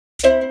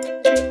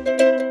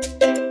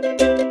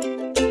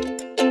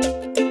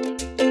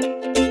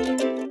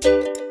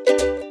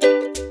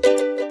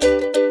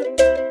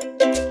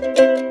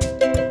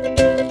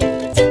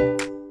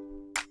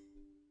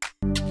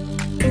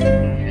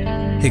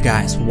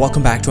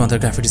Welcome back to another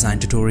graphic design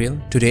tutorial.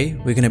 Today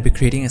we're going to be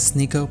creating a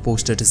sneaker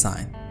poster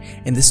design.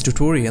 In this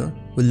tutorial,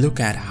 we'll look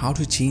at how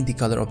to change the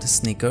color of the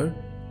sneaker,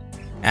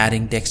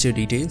 adding texture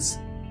details,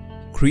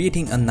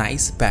 creating a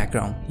nice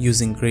background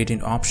using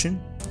gradient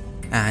option,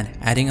 and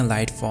adding a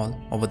light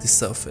fall over the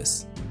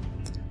surface.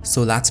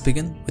 So let's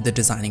begin with the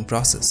designing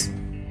process.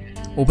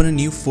 Open a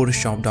new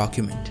Photoshop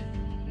document.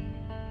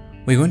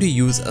 We're going to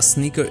use a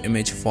sneaker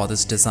image for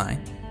this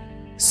design.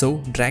 So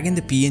drag in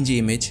the PNG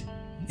image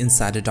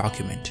inside the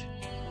document.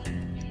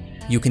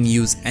 You can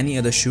use any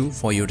other shoe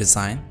for your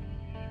design.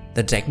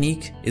 The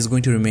technique is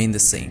going to remain the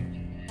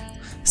same.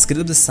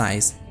 Scale up the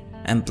size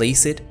and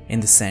place it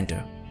in the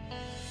center.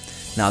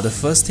 Now the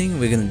first thing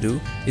we're going to do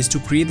is to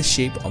create the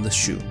shape of the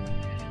shoe.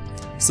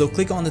 So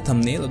click on the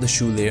thumbnail of the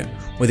shoe layer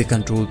with the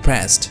Ctrl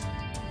pressed.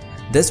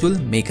 This will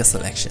make a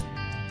selection.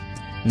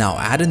 Now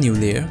add a new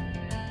layer,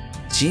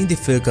 change the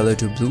fill color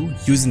to blue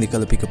using the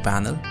color picker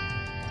panel,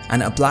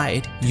 and apply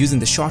it using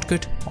the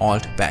shortcut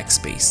Alt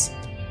Backspace.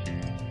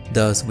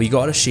 Thus, we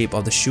got a shape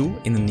of the shoe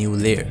in a new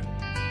layer.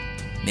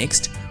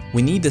 Next,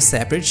 we need the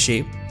separate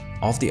shape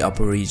of the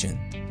upper region.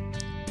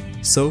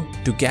 So,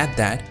 to get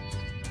that,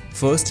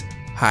 first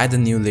hide the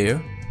new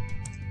layer.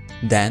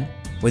 Then,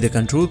 with the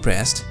Ctrl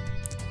pressed,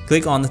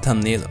 click on the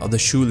thumbnail of the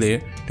shoe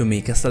layer to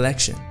make a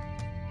selection.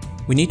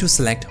 We need to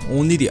select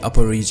only the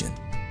upper region.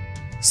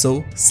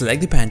 So,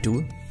 select the pen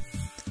tool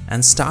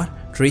and start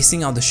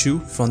tracing out the shoe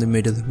from the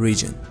middle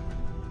region.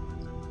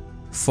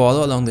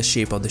 Follow along the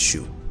shape of the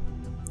shoe.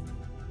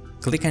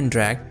 Click and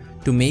drag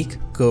to make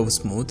curve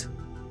smooth.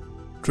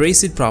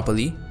 Trace it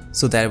properly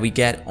so that we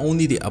get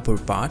only the upper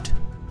part.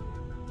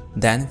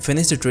 Then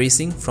finish the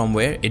tracing from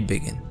where it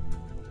began.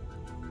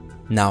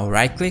 Now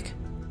right click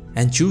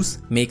and choose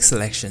Make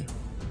Selection.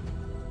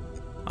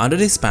 Under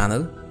this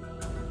panel,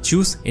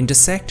 choose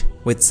Intersect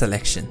with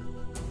Selection.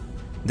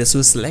 This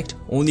will select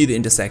only the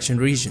intersection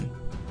region.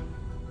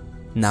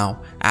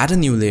 Now add a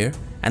new layer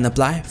and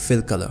apply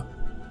fill color.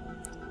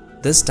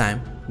 This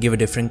time give a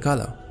different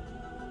color.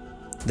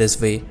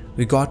 This way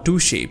we got two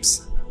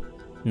shapes.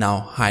 Now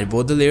hide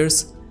both the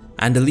layers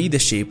and delete the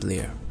shape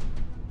layer.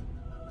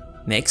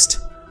 Next,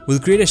 we'll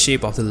create a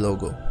shape of the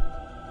logo.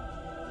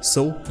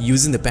 So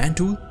using the pen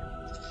tool,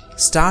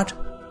 start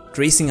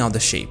tracing out the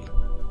shape.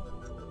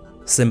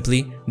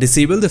 Simply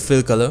disable the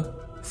fill color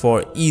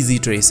for easy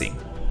tracing.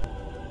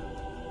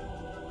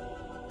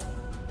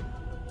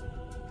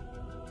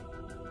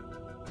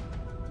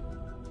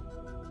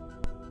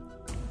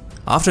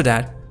 After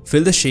that,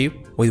 fill the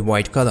shape with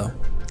white color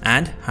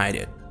and hide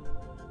it.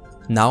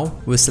 Now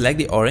we'll select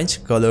the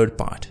orange colored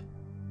part.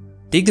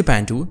 Take the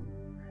pen tool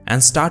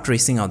and start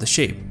tracing out the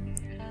shape.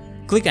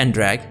 Click and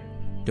drag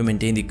to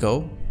maintain the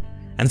curve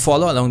and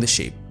follow along the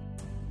shape.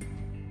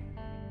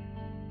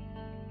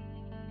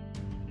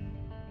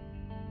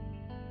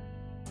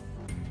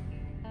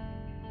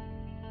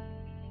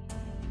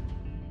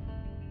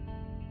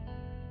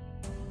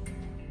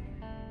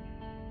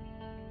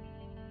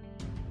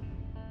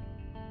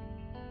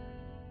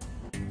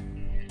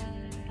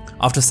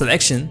 After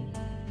selection,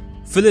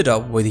 fill it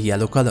up with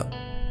yellow color.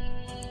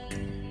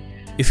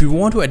 If you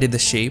want to edit the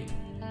shape,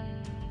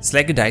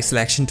 select the direct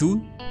selection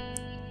tool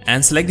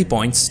and select the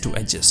points to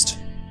adjust.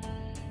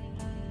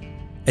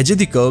 Adjust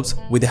the curves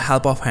with the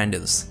help of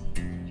handles.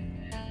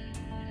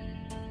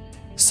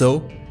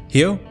 So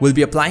here we'll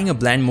be applying a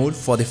blend mode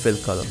for the fill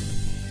color.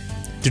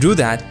 To do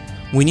that,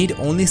 we need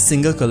only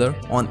single color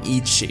on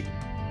each shape.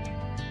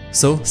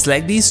 So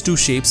select these two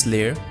shapes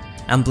layer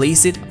and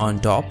place it on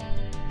top.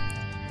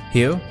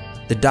 Here,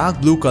 the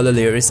dark blue color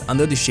layer is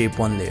under the shape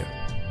 1 layer.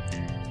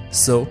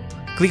 So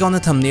click on the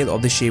thumbnail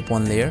of the shape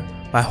 1 layer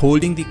by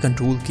holding the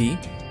Ctrl key.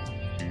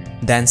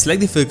 Then select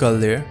the fill color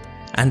layer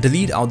and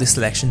delete out the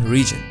selection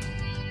region.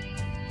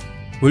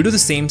 We'll do the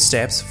same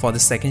steps for the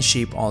second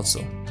shape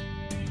also.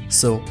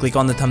 So click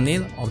on the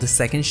thumbnail of the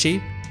second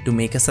shape to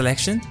make a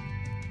selection.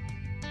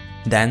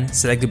 Then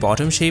select the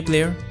bottom shape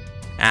layer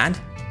and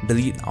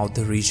delete out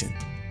the region.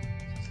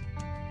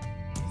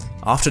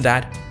 After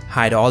that,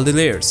 hide all the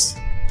layers.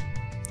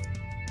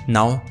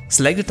 Now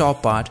select the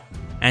top part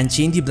and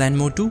change the blend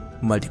mode to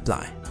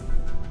multiply.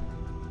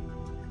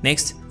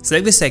 Next,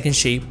 select the second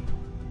shape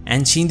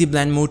and change the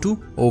blend mode to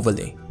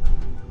overlay.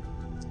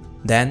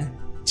 Then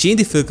change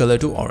the fill color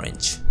to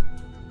orange.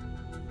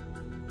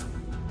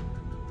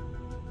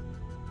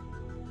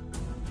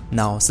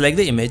 Now select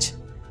the image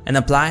and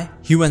apply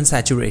hue and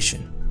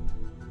saturation.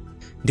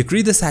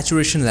 Decrease the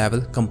saturation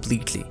level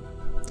completely.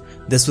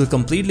 This will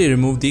completely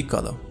remove the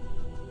color.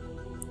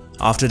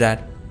 After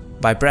that,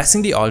 by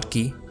pressing the Alt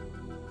key,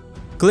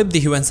 clip the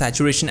hue and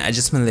saturation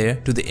adjustment layer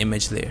to the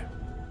image layer.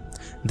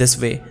 This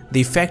way,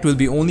 the effect will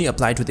be only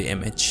applied to the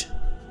image.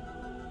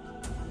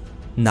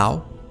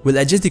 Now, we'll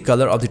adjust the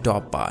color of the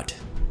top part.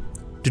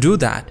 To do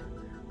that,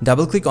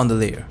 double click on the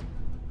layer.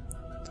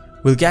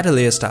 We'll get a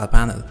layer style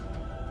panel.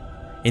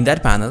 In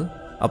that panel,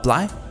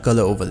 apply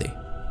color overlay.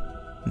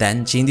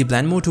 Then change the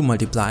blend mode to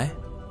multiply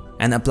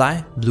and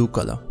apply blue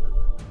color.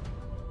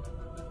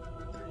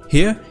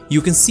 Here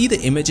you can see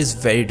the image is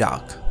very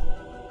dark.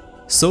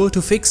 So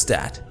to fix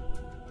that,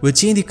 will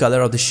change the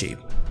color of the shape.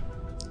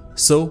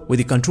 So with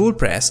the Ctrl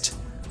pressed,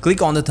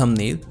 click on the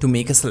thumbnail to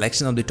make a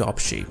selection of the top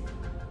shape.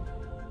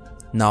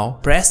 Now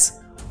press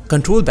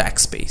Ctrl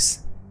backspace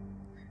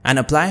and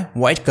apply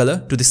white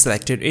color to the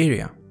selected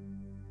area.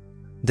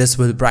 This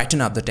will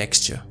brighten up the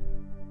texture.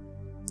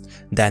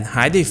 Then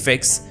hide the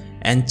effects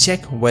and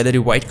check whether the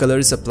white color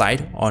is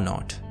applied or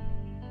not.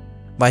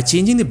 By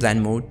changing the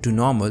blend mode to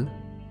normal,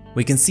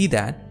 we can see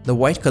that the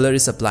white color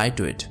is applied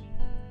to it.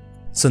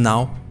 So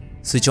now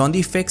switch on the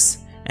effects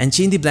and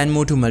change the blend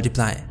mode to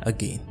multiply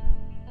again.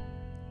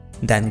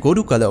 Then go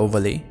to color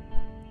overlay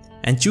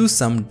and choose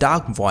some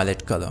dark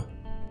violet color.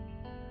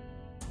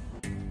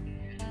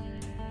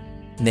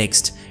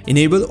 Next,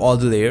 enable all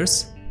the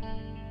layers,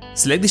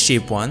 select the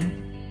shape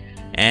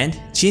 1 and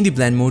change the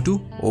blend mode to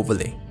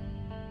overlay.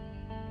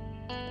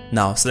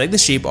 Now select the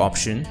shape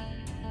option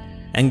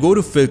and go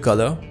to fill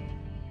color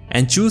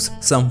and choose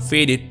some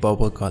faded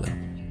purple color.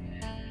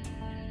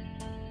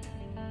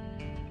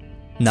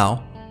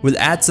 Now we'll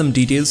add some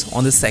details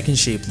on the second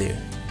shape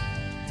layer.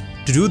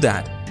 To do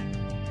that,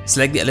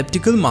 select the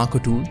elliptical marker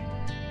tool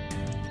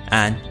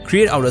and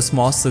create out a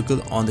small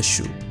circle on the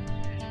shoe.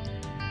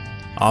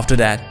 After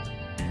that,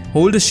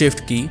 hold the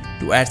shift key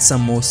to add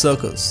some more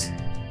circles.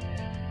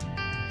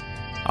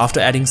 After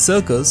adding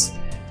circles,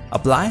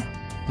 apply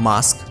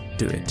mask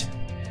to it.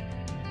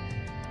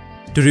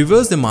 To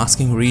reverse the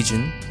masking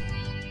region,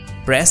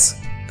 press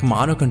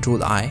Command or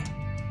Ctrl I.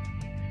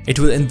 It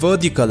will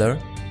invert the color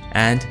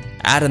and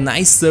add a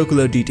nice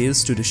circular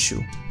details to the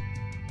shoe.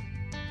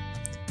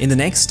 In the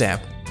next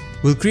step,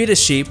 we'll create a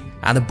shape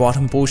at the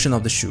bottom portion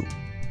of the shoe.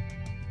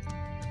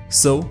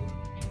 So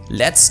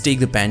let's take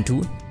the pen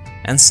tool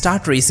and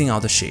start tracing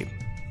out the shape.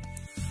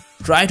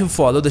 Try to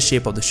follow the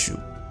shape of the shoe.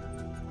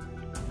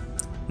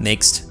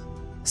 Next,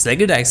 select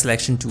the direct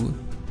selection tool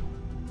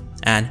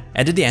and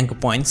edit the anchor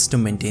points to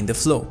maintain the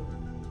flow.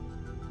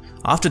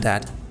 After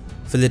that,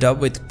 fill it up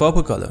with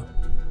purple color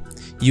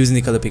using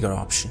the color picker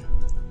option.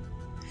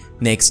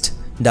 Next,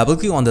 double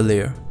click on the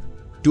layer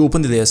to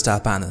open the layer style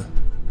panel.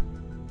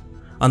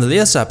 On the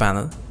layer style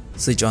panel,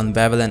 switch on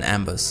bevel and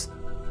emboss.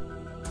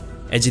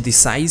 Adjust the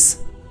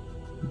size,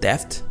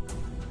 depth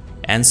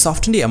and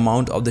soften the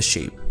amount of the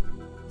shape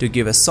to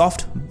give a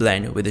soft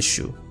blend with the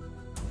shoe.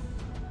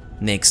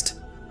 Next,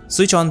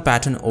 switch on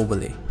pattern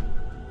overlay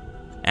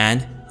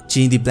and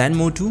change the blend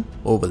mode to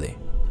overlay.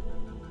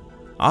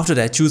 After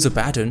that, choose a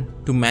pattern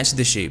to match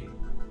the shape.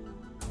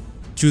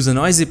 Choose a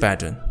noisy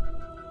pattern.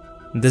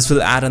 This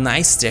will add a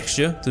nice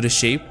texture to the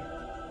shape,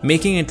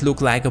 making it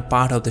look like a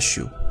part of the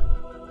shoe.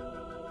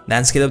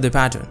 Then scale up the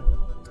pattern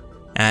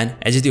and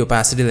adjust the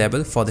opacity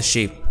level for the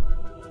shape.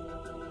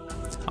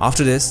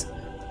 After this,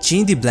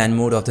 change the blend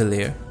mode of the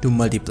layer to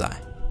multiply.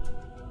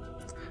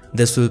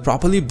 This will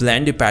properly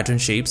blend the pattern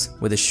shapes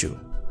with the shoe.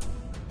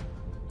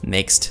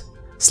 Next,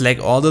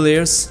 select all the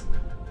layers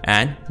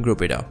and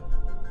group it up.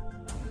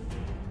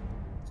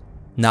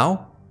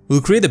 Now,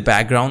 we'll create the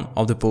background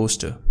of the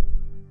poster.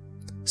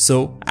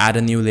 So add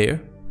a new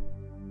layer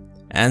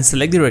and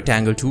select the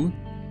rectangle tool.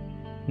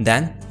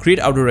 Then create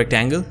out a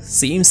rectangle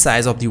same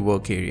size of the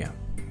work area.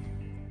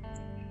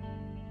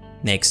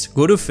 Next,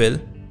 go to fill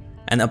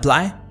and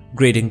apply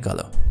gradient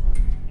color.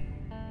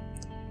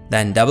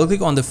 Then double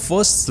click on the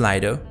first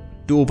slider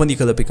to open the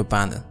color picker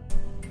panel.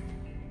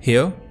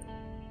 Here,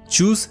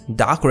 choose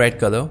dark red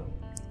color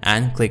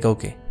and click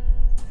OK.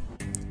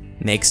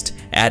 Next,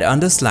 add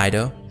under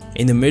slider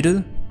in the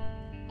middle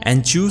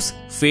and choose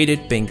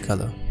faded pink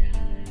color.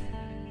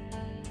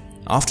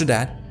 After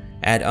that,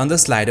 add under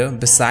slider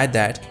beside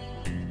that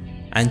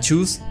and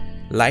choose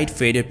light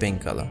faded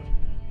pink color.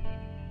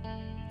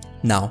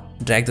 Now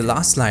drag the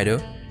last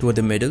slider toward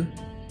the middle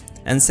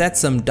and set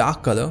some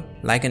dark color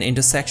like an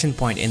intersection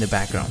point in the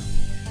background.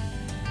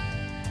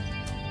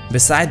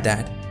 Beside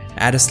that,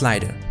 add a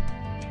slider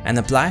and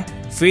apply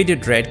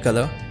faded red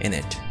color in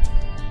it.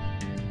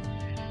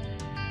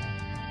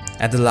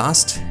 At the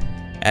last,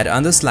 add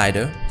under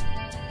slider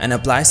and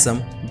apply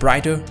some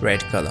brighter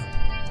red color.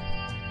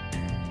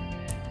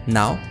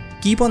 Now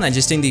keep on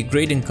adjusting the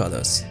gradient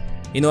colors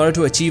in order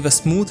to achieve a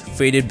smooth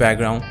faded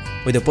background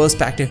with a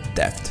perspective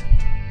depth.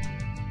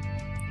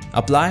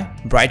 Apply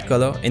bright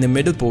color in the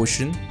middle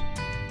portion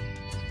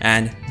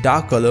and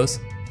dark colors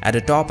at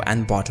the top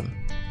and bottom.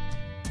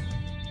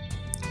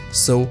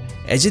 So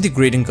adjust the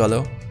gradient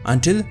color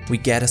until we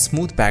get a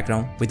smooth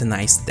background with a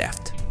nice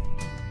depth.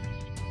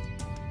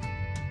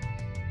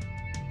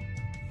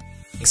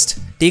 Next,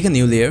 take a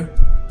new layer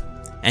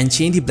and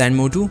change the blend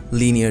mode to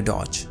linear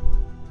dodge.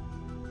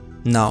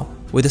 Now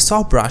with the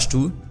soft brush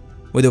tool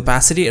with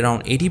opacity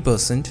around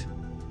 80%,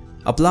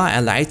 apply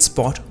a light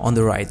spot on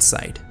the right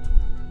side.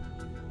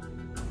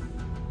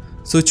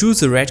 So choose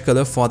the red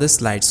color for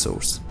this light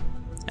source,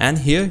 and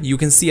here you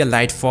can see a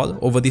light fall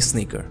over the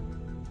sneaker.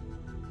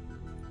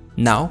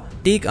 Now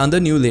take under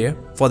new layer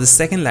for the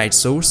second light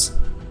source.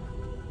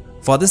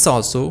 For this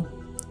also,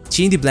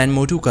 change the blend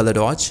mode to color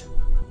dodge.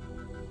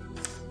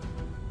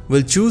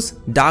 We'll choose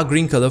dark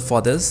green color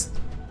for this.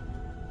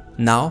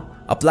 Now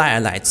apply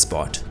a light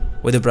spot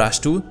with the brush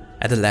tool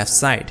at the left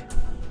side.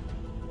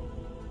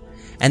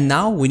 And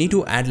now we need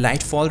to add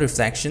light fall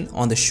reflection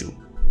on the shoe.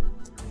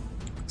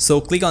 So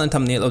click on the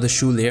thumbnail of the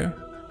shoe layer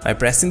by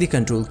pressing the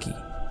Ctrl key.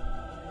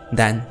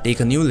 Then take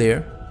a new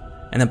layer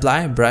and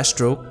apply brush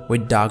stroke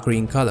with dark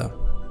green color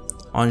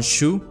on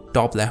shoe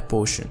top left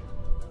portion.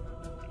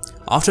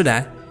 After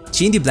that,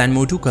 change the blend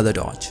mode to color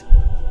dodge.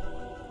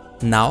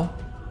 Now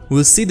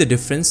we'll see the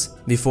difference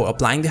before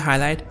applying the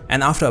highlight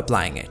and after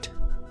applying it.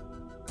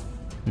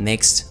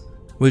 Next,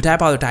 we'll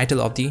type out the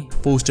title of the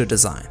poster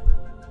design.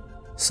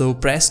 So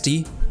press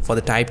T for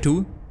the type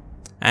tool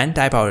and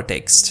type out a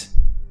text.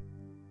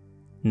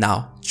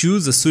 Now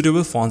choose the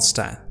suitable font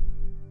style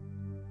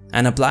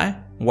and apply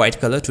white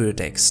color to the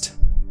text.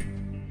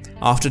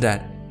 After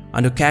that,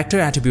 under character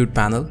attribute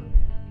panel,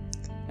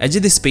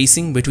 adjust the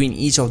spacing between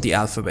each of the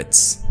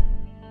alphabets.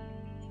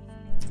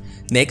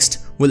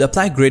 Next, we'll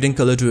apply gradient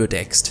color to the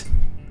text.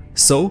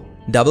 So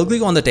double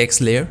click on the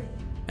text layer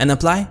and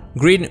apply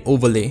gradient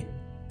overlay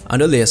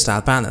under layer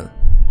style panel.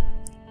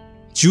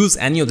 Choose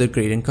any of the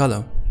gradient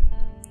color.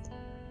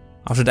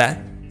 After that,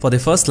 for the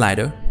first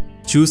slider,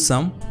 choose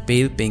some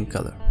pale pink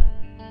color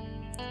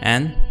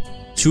and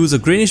choose a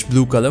greenish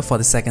blue color for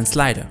the second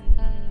slider.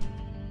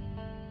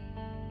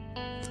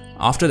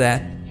 After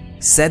that,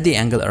 set the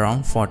angle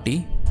around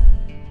 40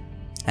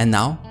 and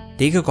now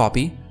take a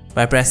copy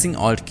by pressing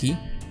Alt key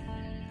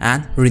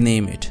and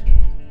rename it.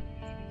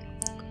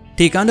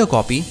 Take under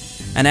copy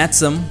and add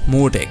some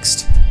more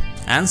text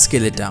and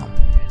scale it down.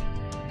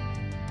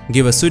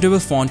 Give a suitable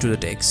font to the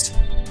text.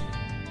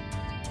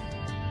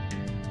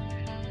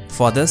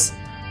 For this,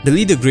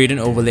 delete the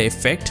gradient overlay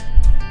effect.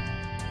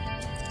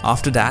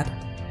 After that,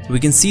 we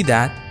can see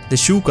that the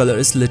shoe color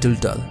is little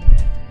dull.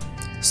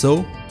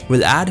 So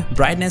we'll add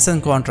brightness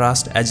and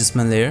contrast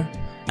adjustment layer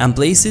and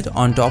place it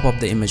on top of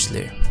the image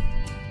layer.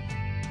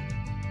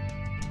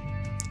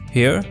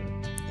 Here,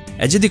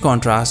 adjust the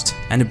contrast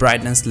and the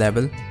brightness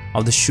level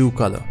of the shoe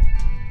color.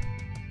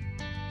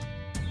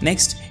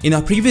 Next, in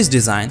our previous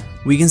design,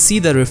 we can see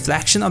the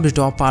reflection of the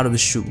top part of the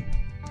shoe.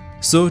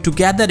 So to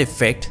get that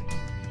effect,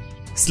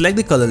 select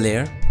the color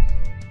layer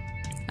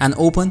and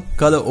open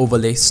color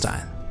overlay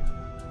style.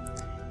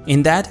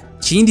 In that,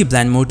 change the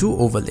blend mode to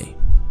overlay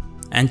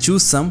and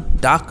choose some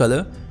dark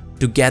color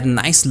to get a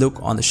nice look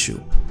on the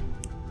shoe.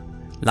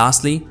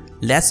 Lastly,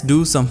 let's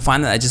do some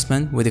final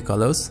adjustment with the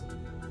colors.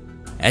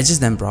 Adjust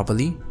them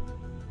properly.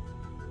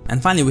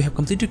 And finally, we have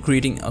completed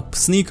creating a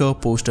sneaker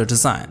poster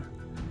design.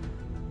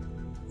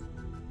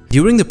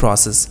 During the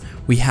process,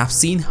 we have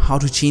seen how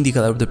to change the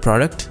color of the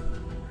product,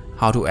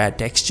 how to add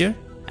texture,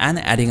 and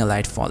adding a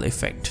light fall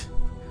effect.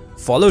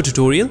 Follow a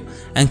tutorial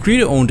and create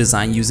your own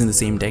design using the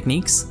same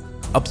techniques.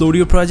 Upload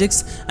your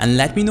projects and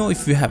let me know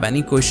if you have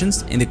any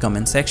questions in the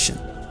comment section.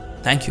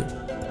 Thank you.